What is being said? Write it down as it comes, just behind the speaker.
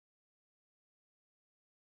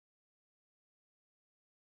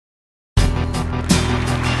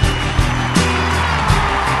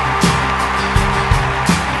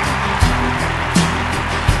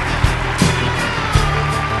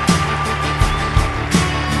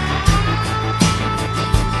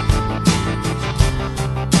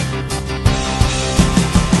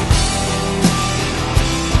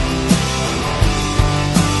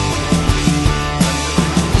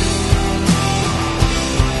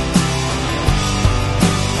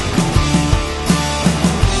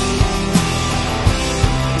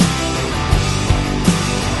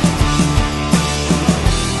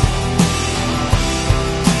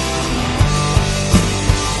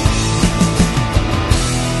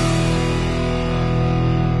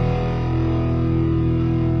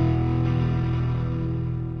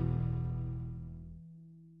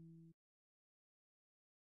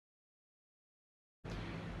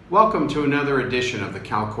Welcome to another edition of the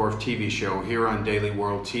Kal Korff TV Show here on Daily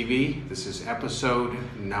World TV. This is episode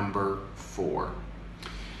number 4.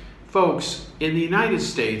 Folks, in the United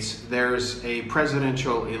States, there's a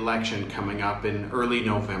presidential election coming up in early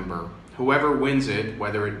November. Whoever wins it,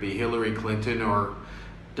 whether it be Hillary Clinton or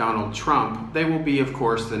Donald Trump, they will be, of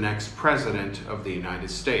course, the next president of the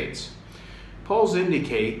United States. Polls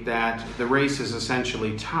indicate that the race is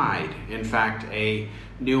essentially tied. In fact, a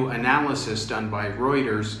new analysis done by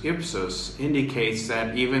Reuters Ipsos indicates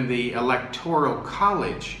that even the Electoral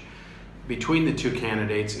College between the two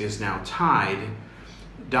candidates is now tied.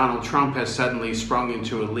 Donald Trump has suddenly sprung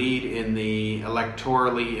into a lead in the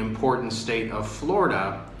electorally important state of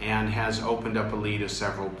Florida and has opened up a lead of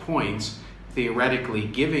several points, theoretically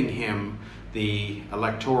giving him the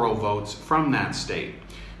electoral votes from that state.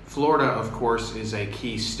 Florida, of course, is a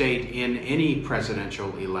key state in any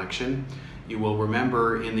presidential election. You will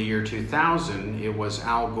remember in the year 2000, it was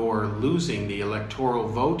Al Gore losing the electoral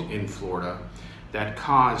vote in Florida that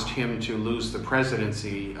caused him to lose the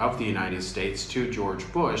presidency of the United States to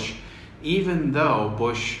George Bush, even though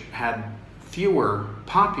Bush had fewer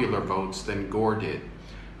popular votes than Gore did.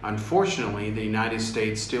 Unfortunately, the United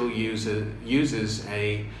States still uses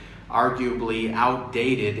a arguably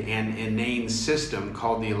outdated and inane system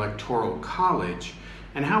called the Electoral College,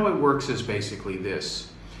 and how it works is basically this.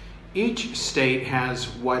 Each state has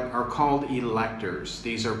what are called electors.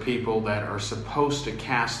 These are people that are supposed to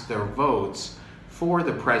cast their votes for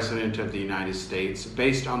the President of the United States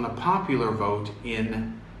based on the popular vote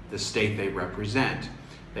in the state they represent.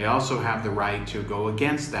 They also have the right to go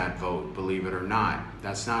against that vote, believe it or not.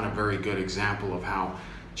 That's not a very good example of how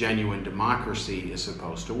genuine democracy is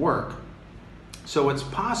supposed to work. So it's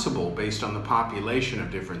possible, based on the population of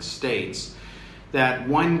different states, that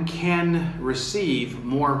one can receive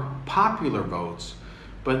more popular votes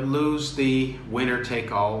but lose the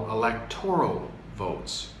winner-take-all electoral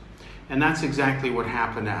votes. And that's exactly what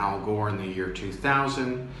happened to Al Gore in the year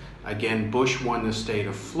 2000. Again, Bush won the state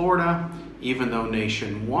of Florida, even though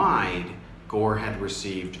nationwide Gore had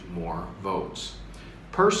received more votes.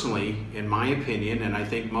 Personally, in my opinion, and I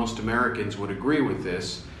think most Americans would agree with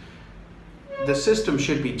this, the system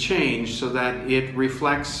should be changed so that it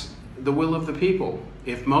reflects the will of the people.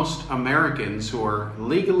 If most Americans who are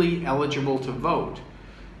legally eligible to vote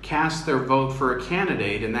cast their vote for a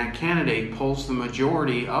candidate and that candidate pulls the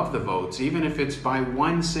majority of the votes, even if it's by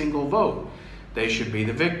one single vote, they should be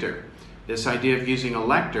the victor. This idea of using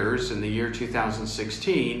electors in the year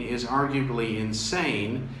 2016 is arguably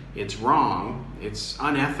insane. It's wrong. It's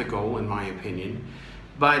unethical, in my opinion.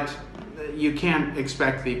 But you can't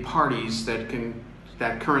expect the parties that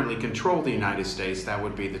currently control the United States, that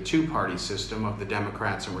would be the two-party system of the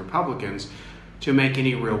Democrats and Republicans, to make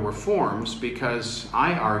any real reforms, because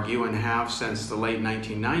I argue, and have since the late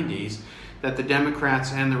 1990s, that the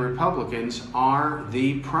Democrats and the Republicans are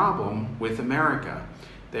the problem with America.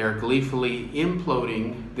 They are gleefully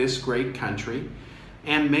imploding this great country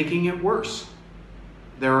and making it worse.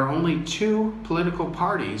 There are only two political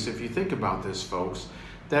parties, if you think about this, folks,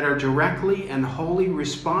 that are directly and wholly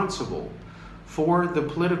responsible for the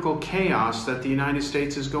political chaos that the United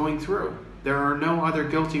States is going through. There are no other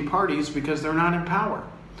guilty parties because they're not in power.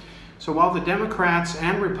 So while the Democrats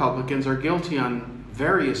and Republicans are guilty on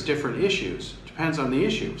various different issues, depends on the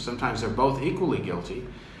issue, sometimes they're both equally guilty,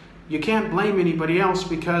 you can't blame anybody else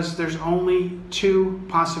because there's only two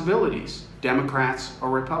possibilities, Democrats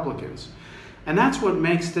or Republicans. And that's what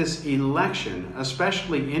makes this election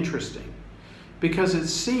especially interesting, because it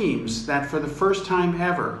seems that for the first time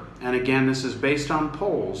ever, and again this is based on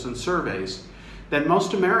polls and surveys, that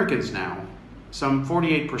most Americans now, some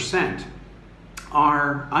 48%,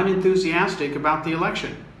 are unenthusiastic about the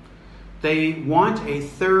election. They want a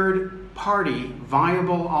third-party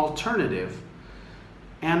viable alternative.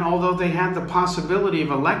 And although they had the possibility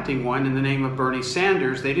of electing one in the name of Bernie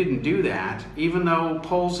Sanders, they didn't do that, even though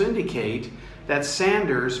polls indicate that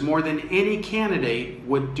Sanders, more than any candidate,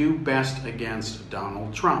 would do best against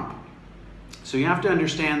Donald Trump. So you have to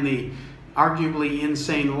understand the arguably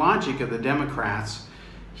insane logic of the Democrats.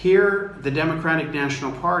 Here, the Democratic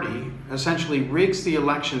National Party essentially rigs the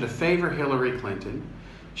election to favor Hillary Clinton.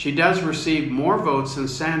 She does receive more votes than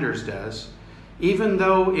Sanders does, even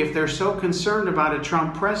though if they're so concerned about a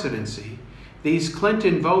Trump presidency, these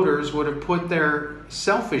Clinton voters would have put their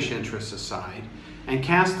selfish interests aside and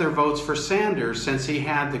cast their votes for Sanders, since he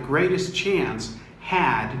had the greatest chance,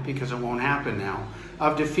 because it won't happen now,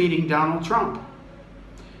 of defeating Donald Trump.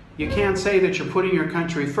 You can't say that you're putting your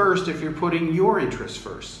country first if you're putting your interests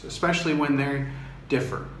first, especially when they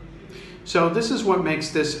differ. So this is what makes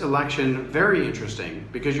this election very interesting,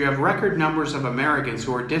 because you have record numbers of Americans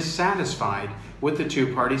who are dissatisfied with the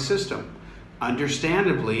two-party system.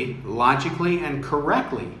 Understandably, logically, and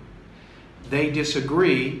correctly, they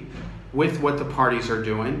disagree with what the parties are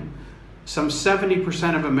doing. Some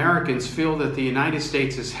 70% of Americans feel that the United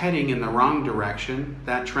States is heading in the wrong direction.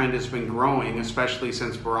 That trend has been growing, especially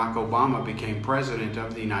since Barack Obama became president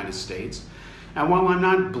of the United States. And while I'm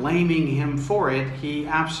not blaming him for it, he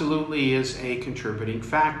absolutely is a contributing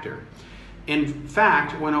factor. In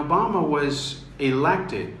fact, when Obama was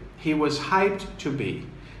elected, he was hyped to be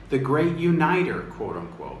the great uniter, quote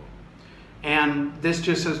unquote. And this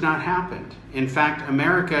just has not happened. In fact,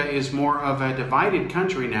 America is more of a divided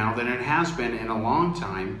country now than it has been in a long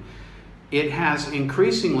time. It has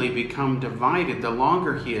increasingly become divided the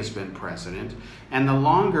longer he has been president, and the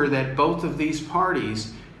longer that both of these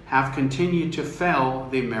parties have continued to fail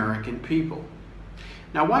the American people.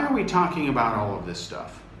 Now, why are we talking about all of this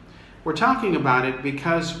stuff? We're talking about it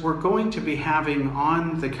because we're going to be having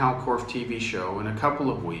on the Kal Korff TV show in a couple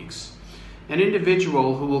of weeks an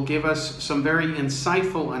individual who will give us some very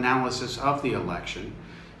insightful analysis of the election.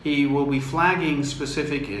 He will be flagging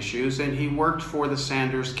specific issues, and he worked for the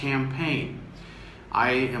Sanders campaign.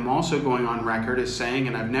 I am also going on record as saying,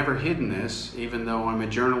 and I've never hidden this, even though I'm a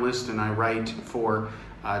journalist and I write for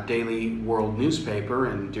Daily World newspaper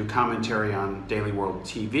and do commentary on Daily World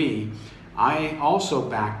TV, I also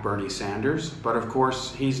back Bernie Sanders, but of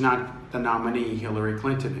course he's not the nominee Hillary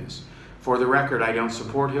Clinton is. For the record, I don't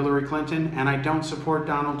support Hillary Clinton and I don't support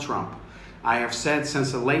Donald Trump. I have said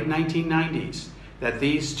since the late 1990s that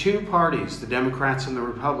these two parties, the Democrats and the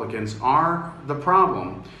Republicans, are the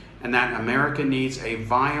problem, and that America needs a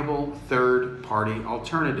viable third-party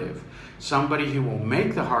alternative. Somebody who will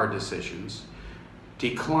make the hard decisions,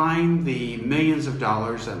 decline the millions of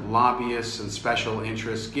dollars that lobbyists and special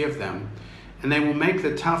interests give them, and they will make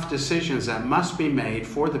the tough decisions that must be made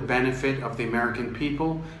for the benefit of the American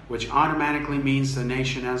people, which automatically means the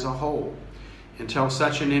nation as a whole. Until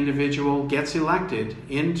such an individual gets elected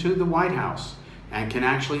into the White House and can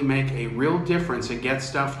actually make a real difference and get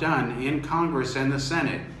stuff done in Congress and the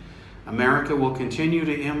Senate, America will continue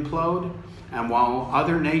to implode, and while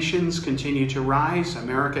other nations continue to rise,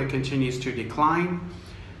 America continues to decline.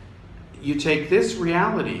 You take this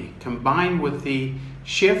reality combined with the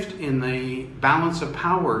shift in the balance of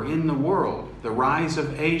power in the world, the rise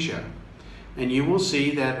of Asia, and you will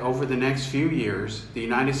see that over the next few years, the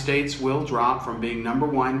United States will drop from being number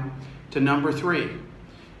 1 to number 3.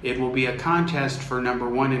 It will be a contest for number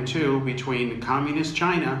 1 and 2 between communist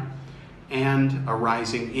China and a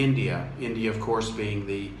rising India. India, of course, being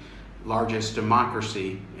the largest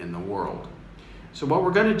democracy in the world. So what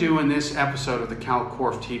we're going to do in this episode of the Kal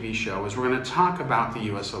Korff TV show is we're going to talk about the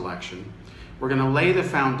U.S. election. We're going to lay the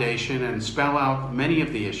foundation and spell out many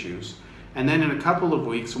of the issues. And then in a couple of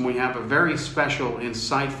weeks, when we have a very special,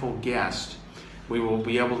 insightful guest, we will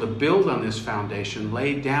be able to build on this foundation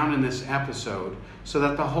laid down in this episode so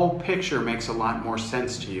that the whole picture makes a lot more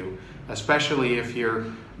sense to you, especially if you're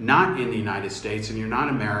not in the United States and you're not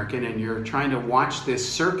American and you're trying to watch this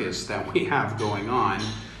circus that we have going on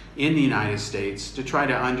in the United States to try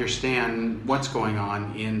to understand what's going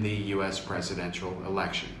on in the U.S. presidential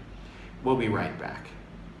election. We'll be right back.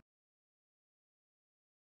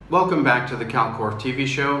 Welcome back to the Kal Korff TV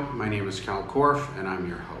show. My name is Kal Korff and I'm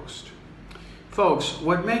your host. Folks,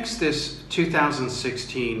 what makes this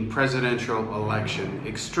 2016 presidential election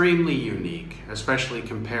extremely unique, especially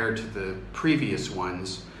compared to the previous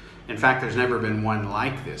ones, in fact there's never been one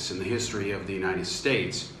like this in the history of the United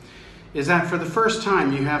States, is that for the first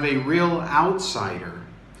time you have a real outsider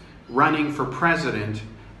running for president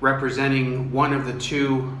representing one of the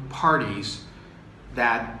two parties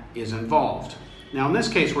that is involved. Now in this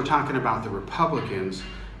case we're talking about the Republicans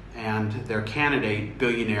and their candidate,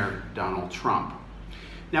 billionaire Donald Trump.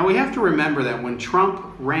 Now we have to remember that when Trump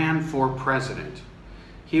ran for president,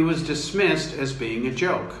 he was dismissed as being a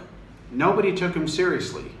joke. Nobody took him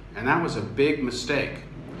seriously, and that was a big mistake.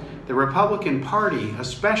 The Republican Party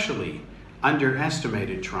especially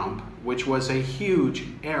underestimated Trump, which was a huge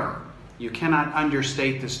error. You cannot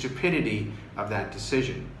understate the stupidity of that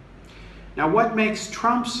decision. Now, what makes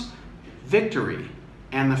Trump's victory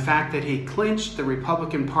and the fact that he clinched the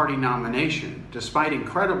Republican Party nomination, despite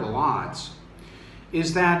incredible odds,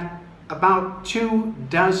 is that about 24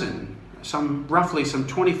 roughly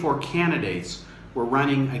 24 candidates were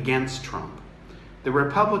running against Trump. The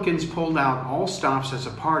Republicans pulled out all stops as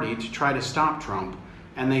a party to try to stop Trump,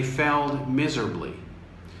 and they failed miserably.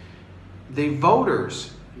 The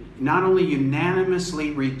voters not only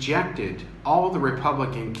unanimously rejected all the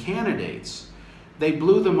Republican candidates, they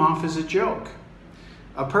blew them off as a joke.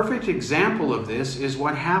 A perfect example of this is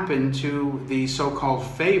what happened to the so-called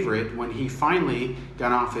favorite when he finally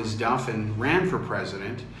got off his duff and ran for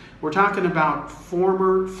president. We're talking about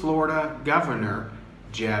former Florida Governor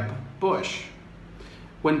Jeb Bush.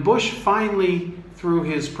 When Bush finally threw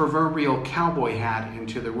his proverbial cowboy hat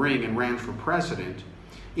into the ring and ran for president,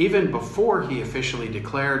 even before he officially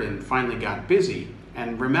declared and finally got busy,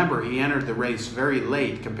 and remember, he entered the race very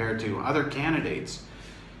late compared to other candidates,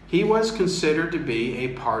 he was considered to be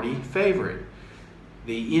a party favorite,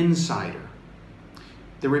 the insider.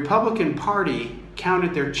 The Republican Party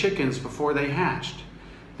counted their chickens before they hatched.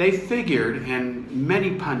 They figured, and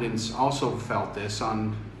many pundits also felt this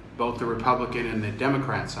on both the Republican and the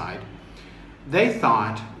Democrat side, they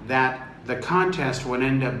thought that the contest would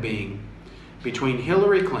end up being between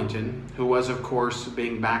Hillary Clinton, who was of course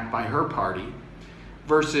being backed by her party,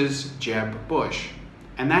 versus Jeb Bush.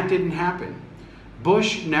 And that didn't happen.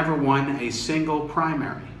 Bush never won a single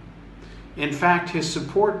primary. In fact, his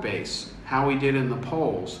support base, how he did in the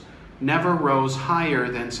polls, never rose higher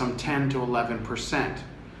than some 10 to 11%.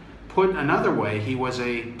 Put another way, he was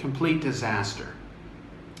a complete disaster.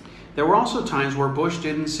 There were also times where Bush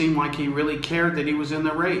didn't seem like he really cared that he was in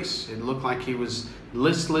the race. It looked like he was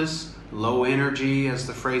listless, low energy, as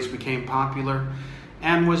the phrase became popular,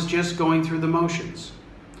 and was just going through the motions.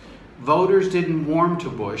 Voters didn't warm to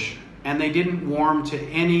Bush, and they didn't warm to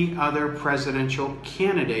any other presidential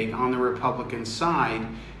candidate on the Republican side,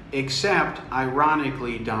 except,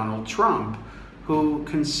 ironically, Donald Trump, who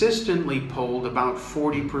consistently polled about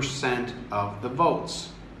 40% of the votes.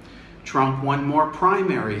 Trump won more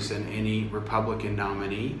primaries than any Republican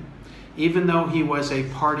nominee, even though he was a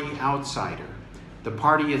party outsider. The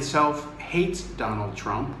party itself hates Donald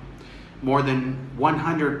Trump. More than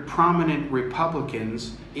 100 prominent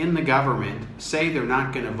Republicans in the government say they're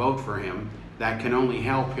not going to vote for him. That can only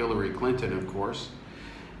help Hillary Clinton, of course.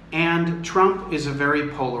 And Trump is a very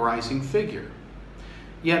polarizing figure.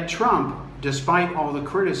 Yet Trump, despite all the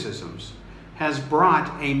criticisms, has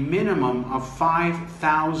brought a minimum of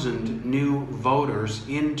 5,000 new voters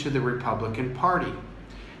into the Republican Party.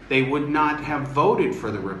 They would not have voted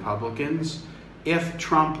for the Republicans if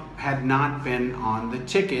Trump had not been on the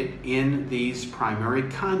ticket in these primary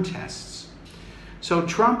contests. So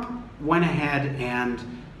Trump went ahead and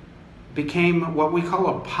became what we call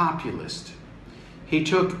a populist. He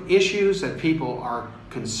took issues that people are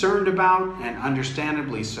concerned about, and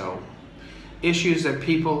understandably so, issues that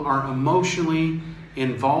people are emotionally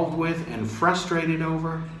involved with and frustrated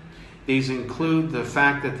over. These include the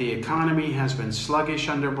fact that the economy has been sluggish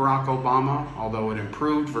under Barack Obama, although it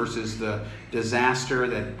improved versus the disaster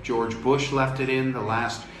that George Bush left it in the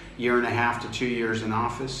last year and a half to 2 years in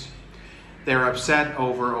office. They're upset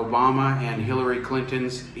over Obama and Hillary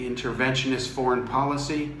Clinton's interventionist foreign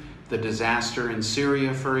policy, the disaster in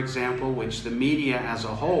Syria, for example, which the media as a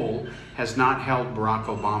whole has not held Barack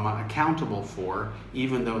Obama accountable for,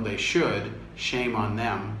 even though they should. Shame on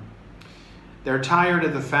them. They're tired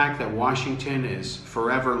of the fact that Washington is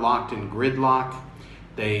forever locked in gridlock.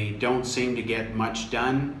 They don't seem to get much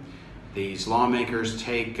done. These lawmakers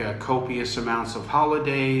take copious amounts of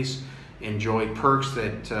holidays, enjoy perks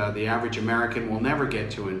that the average American will never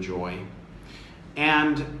get to enjoy.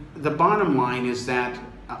 And the bottom line is that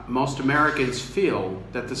most Americans feel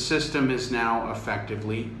that the system is now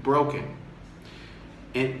effectively broken.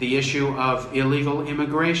 The issue of illegal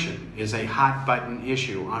immigration is a hot button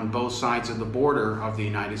issue on both sides of the border of the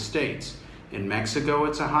United States. In Mexico,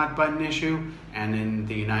 it's a hot button issue, and in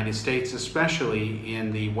the United States, especially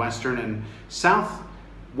in the western and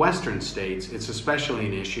southwestern states, it's especially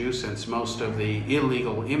an issue since most of the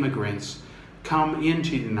illegal immigrants come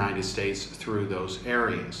into the United States through those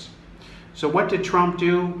areas. So what did Trump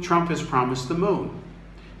do? Trump has promised the moon.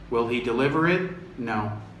 Will he deliver it?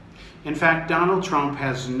 No. In fact, Donald Trump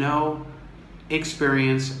has no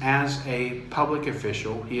experience as a public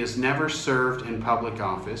official. He has never served in public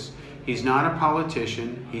office. He's not a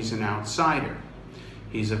politician. He's an outsider.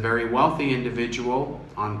 He's a very wealthy individual.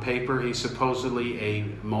 On paper, he's supposedly a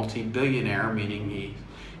multi-billionaire, meaning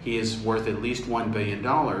he is worth at least $1 billion.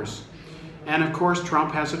 And of course,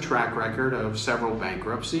 Trump has a track record of several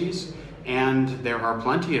bankruptcies, and there are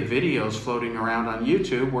plenty of videos floating around on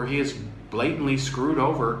YouTube where he has blatantly screwed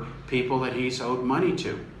over people that he's owed money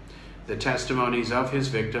to. The testimonies of his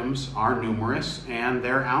victims are numerous, and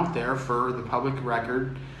they're out there for the public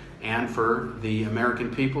record and for the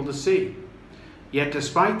American people to see. Yet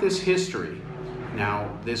despite this history,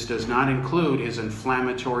 now this does not include his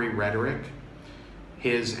inflammatory rhetoric,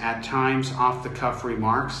 his at times off-the-cuff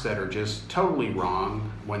remarks that are just totally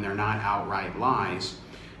wrong when they're not outright lies.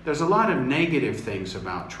 There's a lot of negative things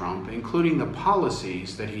about Trump, including the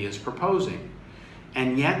policies that he is proposing.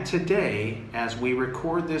 And yet today, as we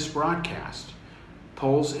record this broadcast,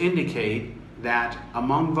 polls indicate that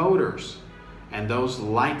among voters and those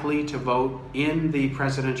likely to vote in the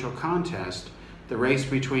presidential contest, the race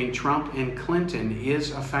between Trump and Clinton is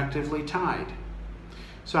effectively tied.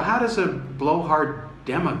 So how does a blowhard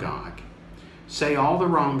demagogue say all the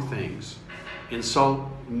wrong things, insult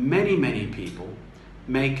many, many people,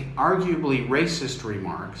 make arguably racist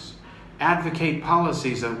remarks, advocate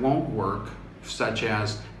policies that won't work, such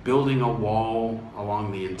as building a wall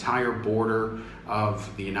along the entire border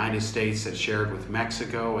of the United States that's shared with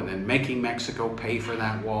Mexico, and then making Mexico pay for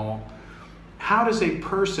that wall? How does a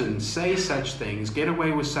person say such things, get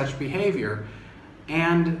away with such behavior,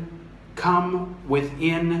 and come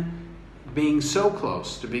within being so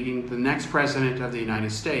close to being the next president of the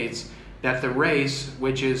United States that the race,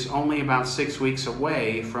 which is only about 6 weeks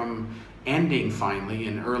away from ending finally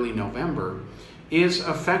in early November, is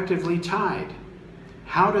effectively tied?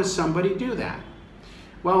 How does somebody do that?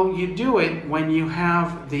 Well, you do it when you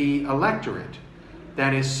have the electorate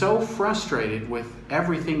that is so frustrated with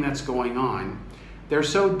everything that's going on. They're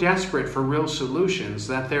so desperate for real solutions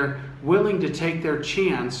that they're willing to take their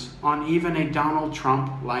chance on even a Donald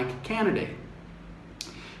Trump-like candidate.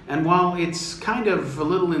 And while it's kind of a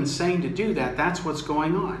little insane to do that, that's what's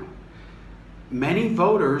going on. Many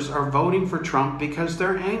voters are voting for Trump because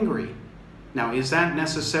they're angry. Now, is that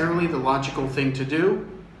necessarily the logical thing to do?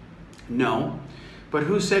 No. But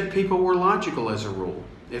who said people were logical as a rule?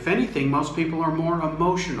 If anything, most people are more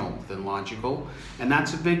emotional than logical, and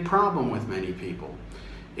that's a big problem with many people.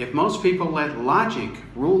 If most people let logic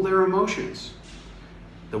rule their emotions,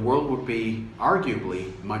 the world would be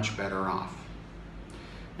arguably much better off.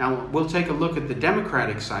 Now, we'll take a look at the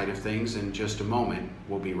Democratic side of things in just a moment.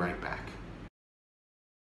 We'll be right back.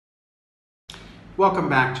 Welcome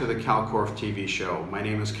back to the Kal Korff TV Show. My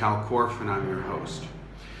name is Kal Korff, and I'm your host.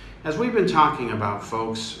 As we've been talking about,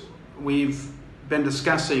 folks, we've been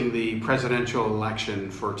discussing the presidential election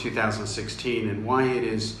for 2016 and why it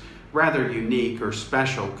is rather unique or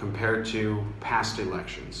special compared to past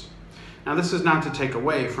elections. Now, this is not to take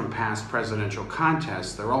away from past presidential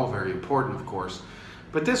contests. They're all very important, of course.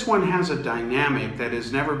 But this one has a dynamic that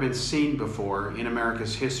has never been seen before in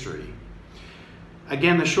America's history.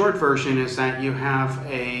 Again, the short version is that you have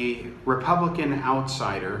a Republican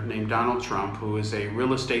outsider named Donald Trump, who is a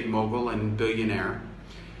real estate mogul and billionaire.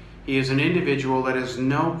 He is an individual that has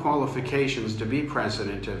no qualifications to be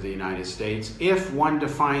president of the United States if one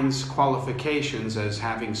defines qualifications as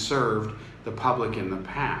having served the public in the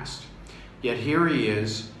past. Yet here he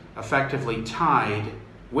is, effectively tied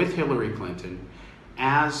with Hillary Clinton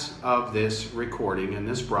as of this recording and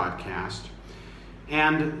this broadcast.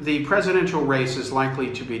 And the presidential race is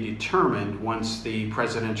likely to be determined once the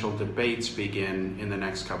presidential debates begin in the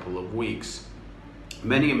next couple of weeks.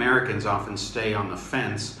 Many Americans often stay on the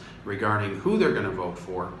fence regarding who they're going to vote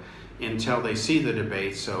for until they see the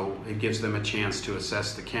debate, so it gives them a chance to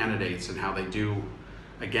assess the candidates and how they do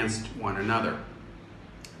against one another.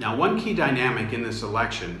 Now, one key dynamic in this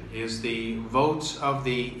election is the votes of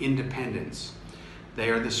the independents. They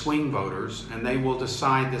are the swing voters, and they will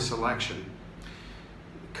decide this election.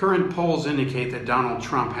 Current polls indicate that Donald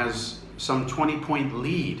Trump has some 20-point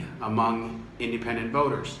lead among independent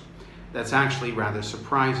voters. That's actually rather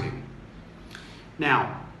surprising.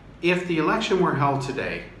 Now, if the election were held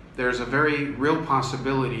today, there's a very real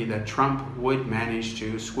possibility that Trump would manage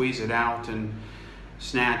to squeeze it out and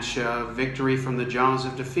snatch victory from the jaws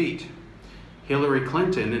of defeat. Hillary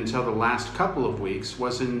Clinton, until the last couple of weeks,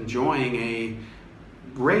 was enjoying a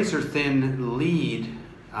razor-thin lead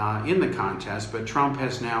in the contest, but Trump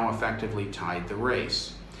has now effectively tied the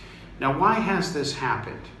race. Now, why has this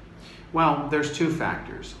happened? Well, there's two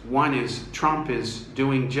factors. One is Trump is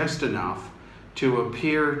doing just enough to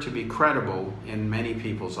appear to be credible in many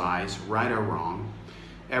people's eyes, right or wrong.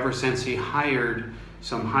 Ever since he hired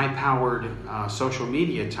some high-powered social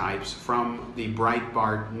media types from the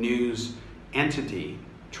Breitbart News entity,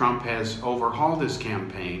 Trump has overhauled his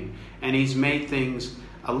campaign, and he's made things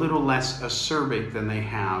a little less acerbic than they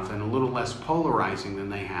have and a little less polarizing than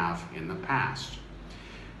they have in the past.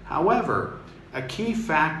 However, a key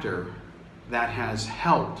factor that has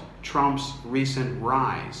helped Trump's recent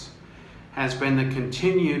rise has been the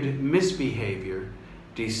continued misbehavior,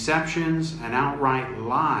 deceptions, and outright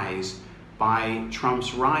lies by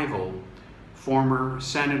Trump's rival, former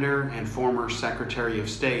Senator and former Secretary of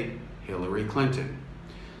State, Hillary Clinton.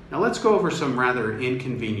 Now let's go over some rather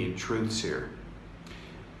inconvenient truths here.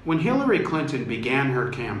 When Hillary Clinton began her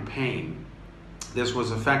campaign, this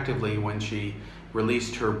was effectively when she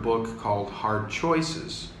released her book called Hard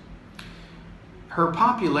Choices. Her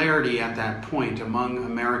popularity at that point among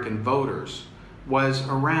American voters was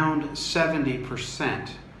around 70%.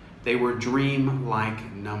 They were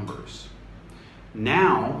dream-like numbers.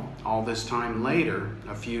 Now, all this time later,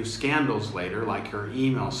 a few scandals later, like her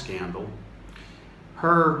email scandal,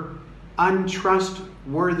 her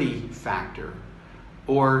untrustworthy factor,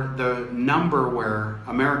 or the number where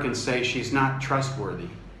Americans say she's not trustworthy,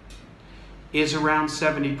 is around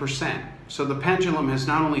 70%. So the pendulum has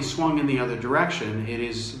not only swung in the other direction, it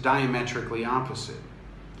is diametrically opposite.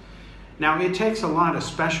 Now, it takes a lot of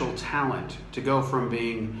special talent to go from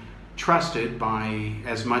being trusted by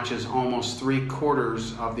as much as almost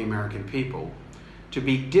 3/4 of the American people to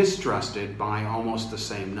be distrusted by almost the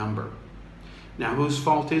same number. Now, whose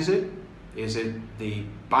fault is it? Is it the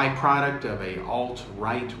byproduct of a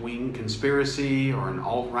alt-right-wing conspiracy or an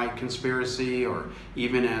alt-right conspiracy, or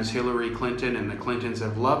even, as Hillary Clinton and the Clintons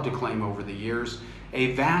have loved to claim over the years,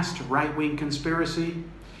 a vast right-wing conspiracy?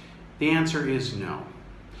 The answer is no.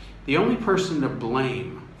 The only person to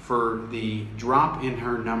blame for the drop in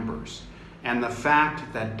her numbers and the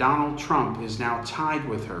fact that Donald Trump is now tied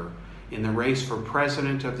with her in the race for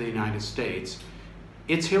President of the United States,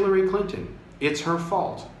 it's Hillary Clinton. It's her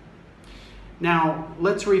fault. Now,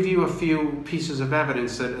 let's review a few pieces of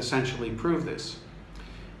evidence that essentially prove this.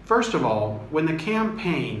 First of all, when the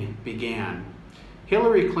campaign began,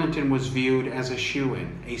 Hillary Clinton was viewed as a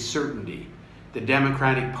shoo-in, a certainty. The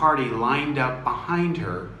Democratic Party lined up behind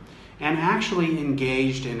her and actually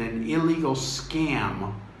engaged in an illegal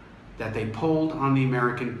scam that they pulled on the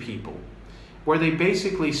American people, where they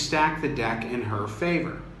basically stacked the deck in her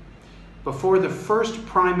favor. Before the first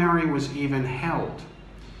primary was even held,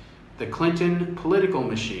 the Clinton political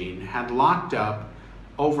machine had locked up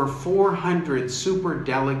over 400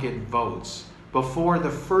 superdelegate votes before the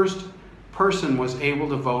first person was able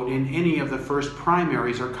to vote in any of the first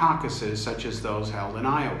primaries or caucuses, such as those held in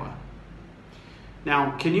Iowa.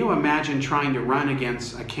 Now, can you imagine trying to run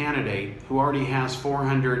against a candidate who already has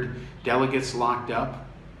 400 delegates locked up?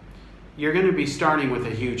 You're going to be starting with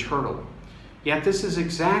a huge hurdle. Yet this is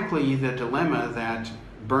exactly the dilemma that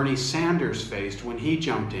Bernie Sanders faced when he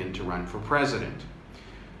jumped in to run for president.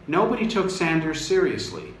 Nobody took Sanders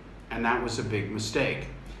seriously, and that was a big mistake.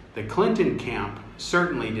 The Clinton camp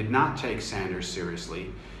certainly did not take Sanders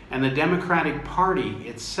seriously, and the Democratic Party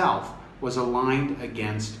itself was aligned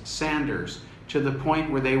against Sanders, to the point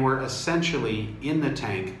where they were essentially in the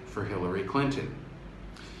tank for Hillary Clinton.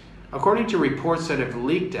 According to reports that have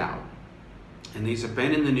leaked out, and these have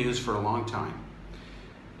been in the news for a long time,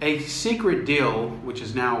 a secret deal, which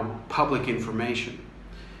is now public information,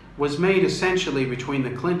 was made essentially between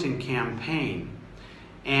the Clinton campaign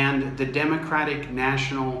and the Democratic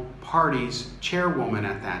National Party's chairwoman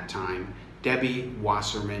at that time, Debbie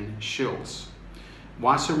Wasserman Schultz.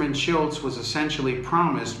 Wasserman Schultz was essentially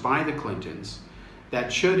promised by the Clintons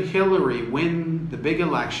that should Hillary win the big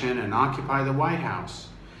election and occupy the White House,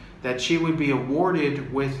 that she would be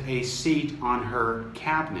awarded with a seat on her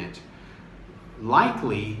cabinet,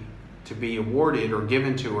 likely to be awarded or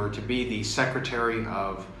given to her to be the Secretary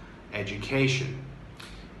of Education.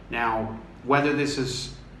 Now, whether this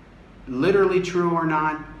is literally true or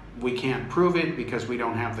not, we can't prove it because we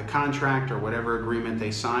don't have the contract or whatever agreement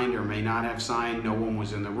they signed or may not have signed. No one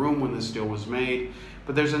was in the room when this deal was made.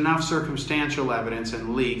 But there's enough circumstantial evidence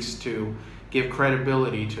and leaks to give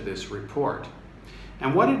credibility to this report.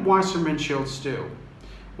 And what did Wasserman Schultz do?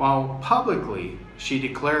 While publicly she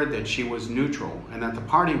declared that she was neutral and that the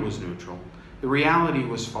party was neutral, the reality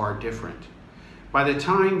was far different. By the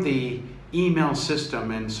time the email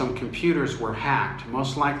system and some computers were hacked,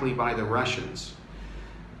 most likely by the Russians,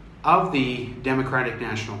 of the Democratic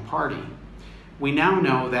National Party, we now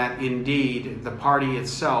know that indeed the party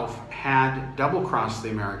itself had double-crossed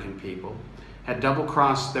the American people, had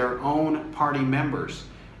double-crossed their own party members,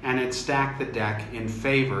 and had stacked the deck in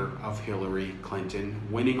favor of Hillary Clinton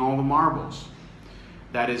winning all the marbles.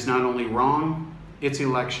 That is not only wrong, it's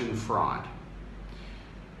election fraud.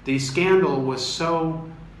 The scandal was so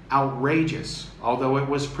outrageous, although it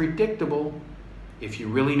was predictable. If you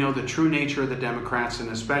really know the true nature of the Democrats, and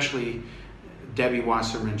especially Debbie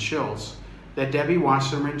Wasserman Schultz, that Debbie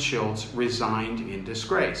Wasserman Schultz resigned in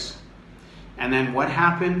disgrace. And then what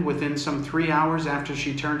happened within some 3 hours after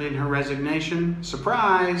she turned in her resignation?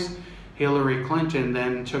 Surprise! Hillary Clinton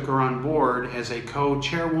then took her on board as a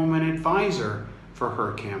co-chairwoman advisor for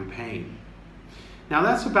her campaign. Now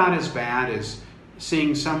that's about as bad as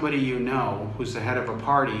seeing somebody you know who's the head of a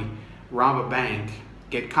party rob a bank,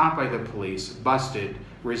 get caught by the police, busted,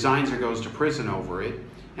 resigns or goes to prison over it,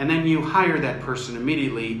 and then you hire that person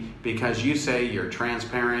immediately because you say you're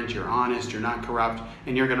transparent, you're honest, you're not corrupt,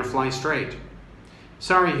 and you're going to fly straight.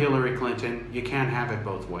 Sorry, Hillary Clinton, you can't have it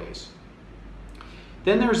both ways.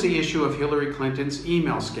 Then there's the issue of Hillary Clinton's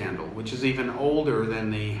email scandal, which is even older than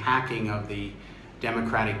the hacking of the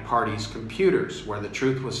Democratic Party's computers, where the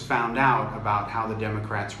truth was found out about how the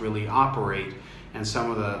Democrats really operate and some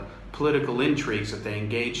of the political intrigues that they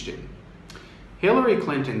engaged in. Hillary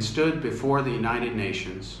Clinton stood before the United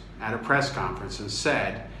Nations at a press conference and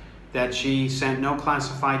said that she sent no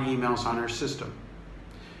classified emails on her system.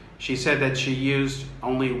 She said that she used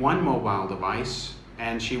only one mobile device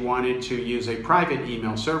and she wanted to use a private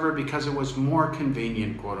email server because it was more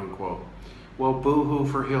convenient, quote unquote. Well, boo-hoo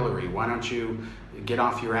for Hillary. Why don't you get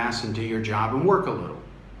off your ass and do your job and work a little?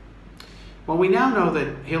 Well, we now know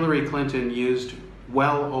that Hillary Clinton used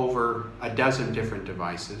well over a dozen different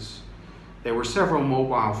devices. There were several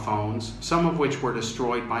mobile phones, some of which were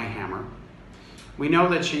destroyed by hammer. We know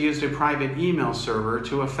that she used a private email server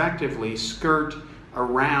to effectively skirt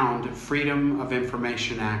around Freedom of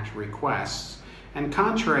Information Act requests. And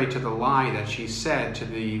contrary to the lie that she said to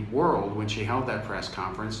the world when she held that press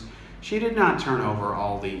conference, she did not turn over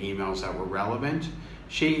all the emails that were relevant.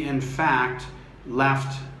 She, in fact,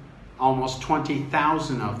 left almost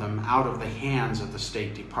 20,000 of them out of the hands of the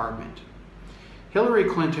State Department. Hillary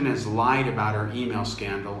Clinton has lied about her email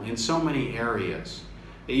scandal in so many areas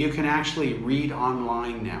that you can actually read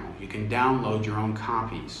online now. You can download your own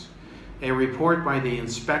copies. A report by the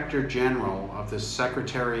Inspector General of the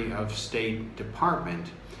Secretary of State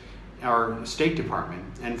Department,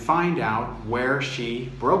 and find out where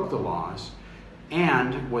she broke the laws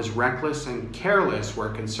and was reckless and careless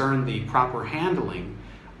where it concerned the proper handling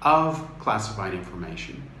of classified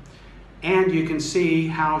information. And you can see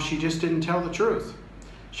how she just didn't tell the truth.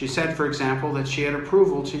 She said, for example, that she had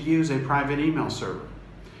approval to use a private email server.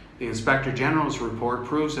 The Inspector General's report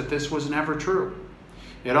proves that this was never true.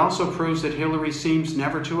 It also proves that Hillary seems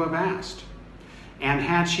never to have asked. And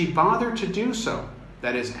had she bothered to do so,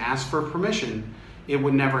 that is, asked for permission, it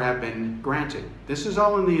would never have been granted. This is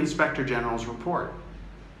all in the Inspector General's report.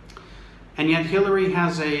 And yet Hillary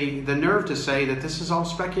has the nerve to say that this is all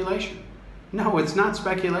speculation. No, it's not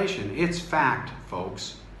speculation. It's fact,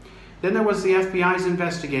 folks. Then there was the FBI's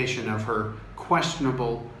investigation of her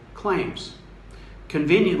questionable claims.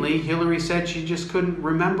 Conveniently, Hillary said she just couldn't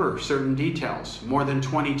remember certain details more than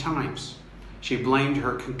 20 times. She blamed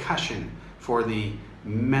her concussion for the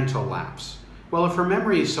mental lapse. Well, if her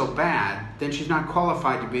memory is so bad, then she's not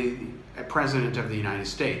qualified to be a president of the United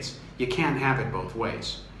States. You can't have it both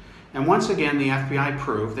ways. And once again, the FBI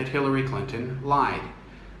proved that Hillary Clinton lied.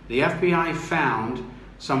 The FBI found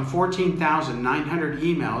some 14,900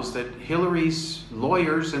 emails that Hillary's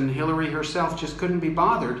lawyers and Hillary herself just couldn't be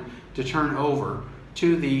bothered to turn over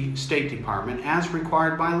to the State Department as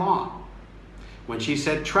required by law. When she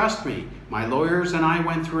said, "Trust me, my lawyers and I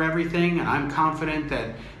went through everything and I'm confident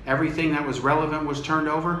that everything that was relevant was turned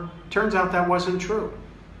over," turns out that wasn't true.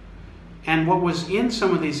 And what was in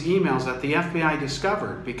some of these emails that the FBI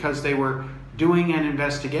discovered because they were doing an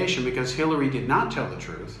investigation because Hillary did not tell the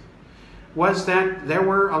truth was that there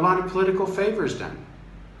were a lot of political favors done.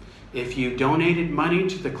 If you donated money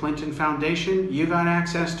to the Clinton Foundation, you got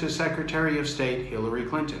access to Secretary of State Hillary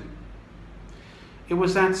Clinton. It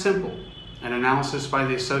was that simple. An analysis by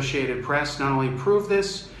the Associated Press not only proved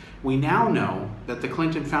this, we now know that the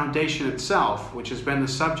Clinton Foundation itself, which has been the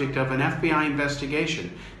subject of an FBI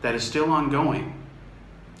investigation that is still ongoing,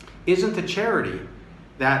 isn't the charity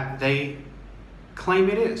that they claim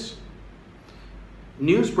it is.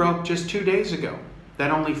 News broke just 2 days ago that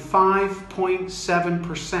only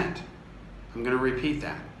 5.7%, I'm going to repeat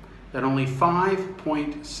that only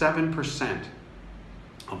 5.7%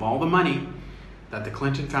 of all the money that the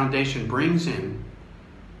Clinton Foundation brings in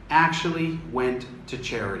actually went to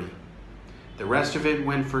charity. The rest of it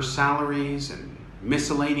went for salaries and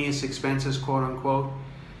miscellaneous expenses, quote unquote,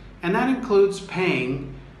 and that includes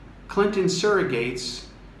paying Clinton surrogates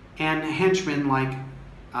and henchmen like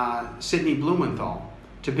Sidney Blumenthal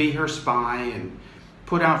to be her spy and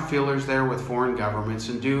put out feelers there with foreign governments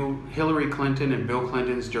and do Hillary Clinton and Bill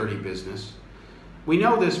Clinton's dirty business. We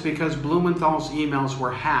know this because Blumenthal's emails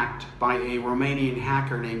were hacked by a Romanian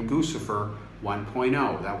hacker named Guccifer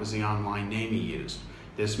 1.0. That was the online name he used.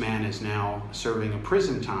 This man is now serving a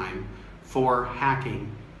prison time for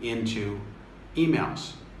hacking into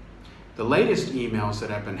emails. The latest emails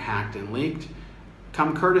that have been hacked and leaked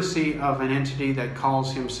come courtesy of an entity that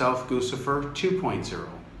calls himself Guccifer 2.0.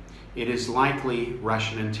 It is likely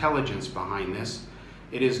Russian intelligence behind this,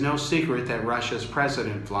 It is no secret that Russia's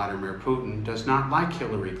President Vladimir Putin does not like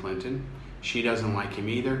Hillary Clinton. She doesn't like him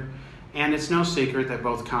either. And it's no secret that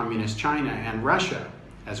both Communist China and Russia,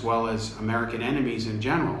 as well as American enemies in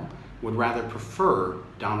general, would rather prefer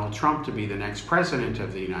Donald Trump to be the next president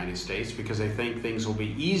of the United States because they think things will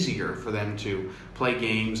be easier for them to play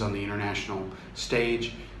games on the international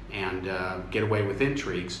stage and get away with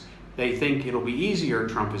intrigues. They think it'll be easier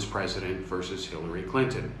Trump is president versus Hillary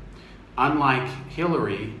Clinton. Unlike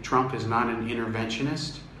Hillary, Trump is not an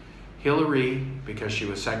interventionist. Hillary, because she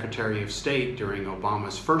was Secretary of State during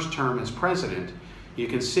Obama's first term as president, you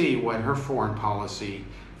can see what her foreign policy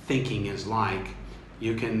thinking is like.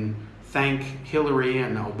 You can thank Hillary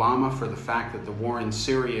and Obama for the fact that the war in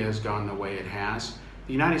Syria has gone the way it has.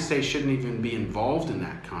 The United States shouldn't even be involved in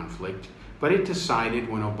that conflict, but it decided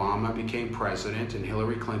when Obama became president and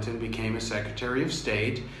Hillary Clinton became a Secretary of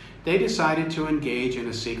State, they decided to engage in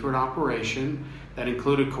a secret operation that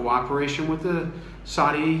included cooperation with the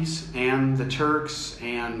Saudis and the Turks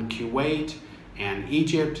and Kuwait and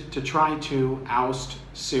Egypt to try to oust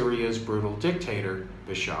Syria's brutal dictator,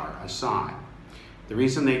 Bashar Assad. The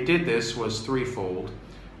reason they did this was threefold.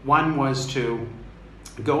 One was to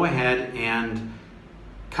go ahead and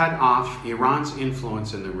cut off Iran's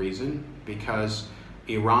influence in the region, because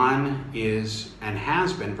Iran is and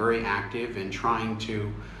has been very active in trying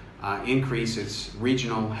to increase its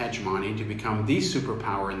regional hegemony to become the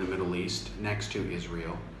superpower in the Middle East next to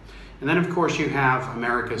Israel. And then, of course, you have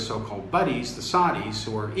America's so-called buddies, the Saudis,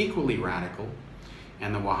 who are equally radical.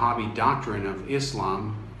 And the Wahhabi doctrine of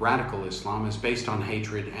Islam, radical Islam, is based on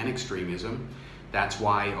hatred and extremism. That's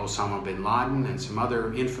why Osama bin Laden and some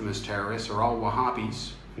other infamous terrorists are all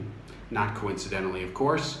Wahhabis. Not coincidentally, of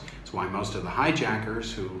course. It's why most of the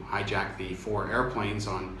hijackers who hijacked the 4 airplanes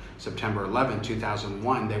on September 11,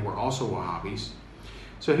 2001, they were also Wahhabis.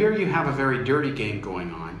 So here you have a very dirty game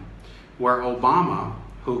going on, where Obama,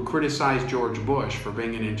 who criticized George Bush for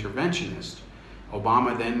being an interventionist,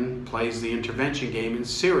 Obama then plays the intervention game in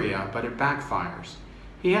Syria, but it backfires.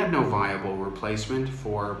 He had no viable replacement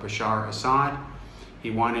for Bashar Assad.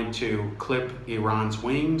 He wanted to clip Iran's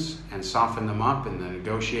wings and soften them up in the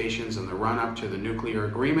negotiations and the run-up to the nuclear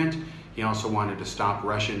agreement. He also wanted to stop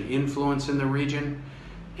Russian influence in the region.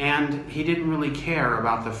 And he didn't really care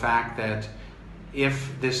about the fact that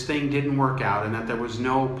if this thing didn't work out and that there was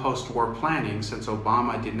no post-war planning, since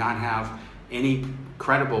Obama did not have any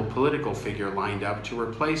credible political figure lined up to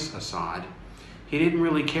replace Assad, he didn't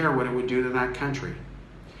really care what it would do to that country.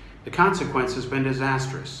 The consequence has been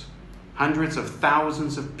disastrous. Hundreds of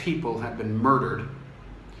thousands of people have been murdered.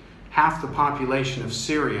 Half the population of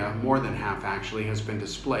Syria, more than half actually, has been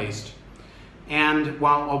displaced. And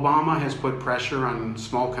while Obama has put pressure on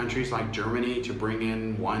small countries like Germany to bring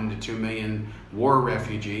in 1 to 2 million war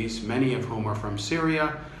refugees, many of whom are from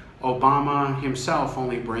Syria, Obama himself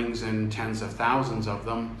only brings in tens of thousands of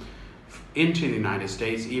them into the United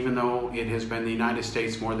States, even though it has been the United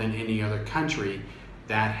States more than any other country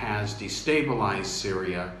that has destabilized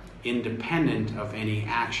Syria, independent of any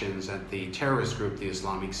actions that the terrorist group, the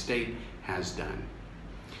Islamic State, has done.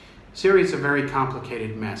 Syria is a very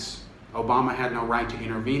complicated mess. Obama had no right to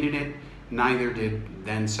intervene in it, neither did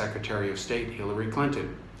then Secretary of State Hillary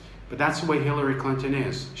Clinton. But that's the way Hillary Clinton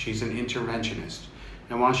is. She's an interventionist.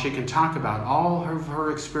 And while she can talk about all of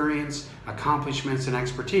her experience, accomplishments, and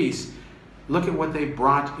expertise, look at what they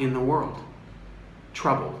brought in the world.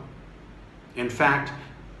 Trouble. In fact,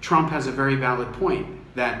 Trump has a very valid point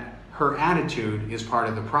that her attitude is part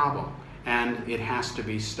of the problem, and it has to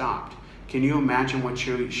be stopped. Can you imagine what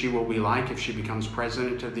she will be like if she becomes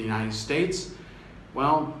president of the United States?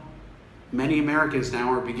 Well, many Americans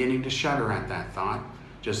now are beginning to shudder at that thought,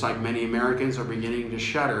 just like many Americans are beginning to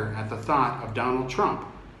shudder at the thought of Donald Trump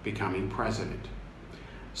becoming president.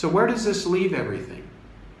 So where does this leave everything?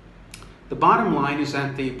 The bottom line is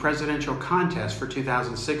that the presidential contest for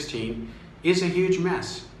 2016 is a huge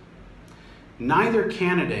mess. Neither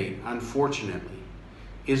candidate, unfortunately,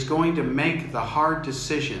 is going to make the hard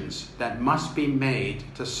decisions that must be made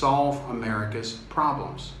to solve America's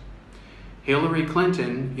problems. Hillary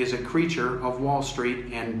Clinton is a creature of Wall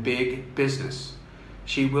Street and big business.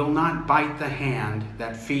 She will not bite the hand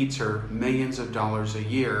that feeds her millions of dollars a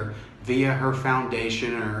year via her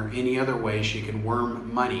foundation or any other way she can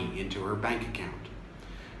worm money into her bank account.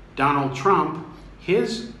 Donald Trump,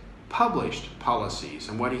 his published policies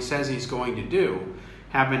and what he says he's going to do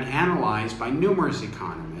have been analyzed by numerous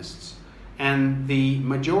economists, and the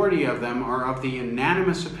majority of them are of the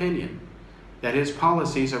unanimous opinion that his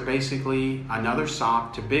policies are basically another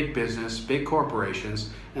sop to big business, big corporations,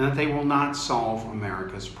 and that they will not solve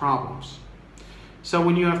America's problems. So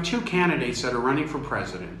when you have two candidates that are running for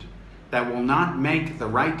president that will not make the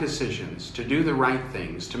right decisions, to do the right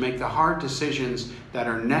things, to make the hard decisions that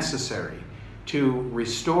are necessary to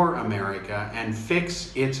restore America and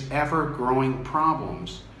fix its ever-growing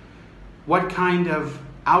problems, what kind of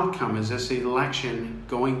outcome is this election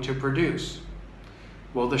going to produce?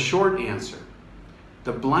 Well, the short answer,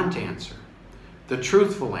 the blunt answer, the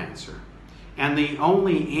truthful answer, and the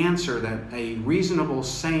only answer that a reasonable,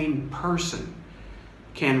 sane person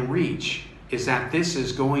can reach is that this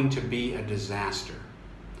is going to be a disaster.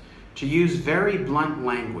 To use very blunt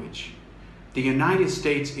language, the United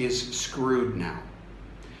States is screwed now.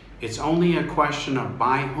 It's only a question of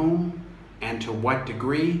by whom and to what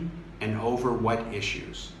degree and over what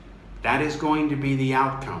issues. That is going to be the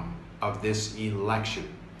outcome of this election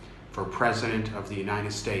for President of the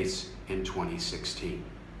United States in 2016.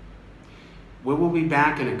 We will be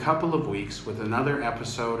back in a couple of weeks with another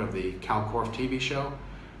episode of the Kal Korff TV Show,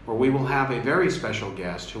 where we will have a very special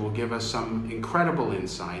guest who will give us some incredible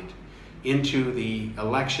insight into the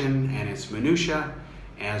election and its minutiae,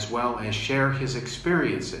 as well as share his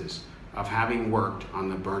experiences of having worked on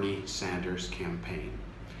the Bernie Sanders campaign.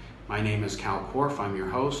 My name is Kal Korff. I'm your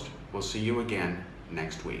host. We'll see you again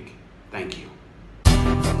next week. Thank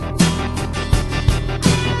you.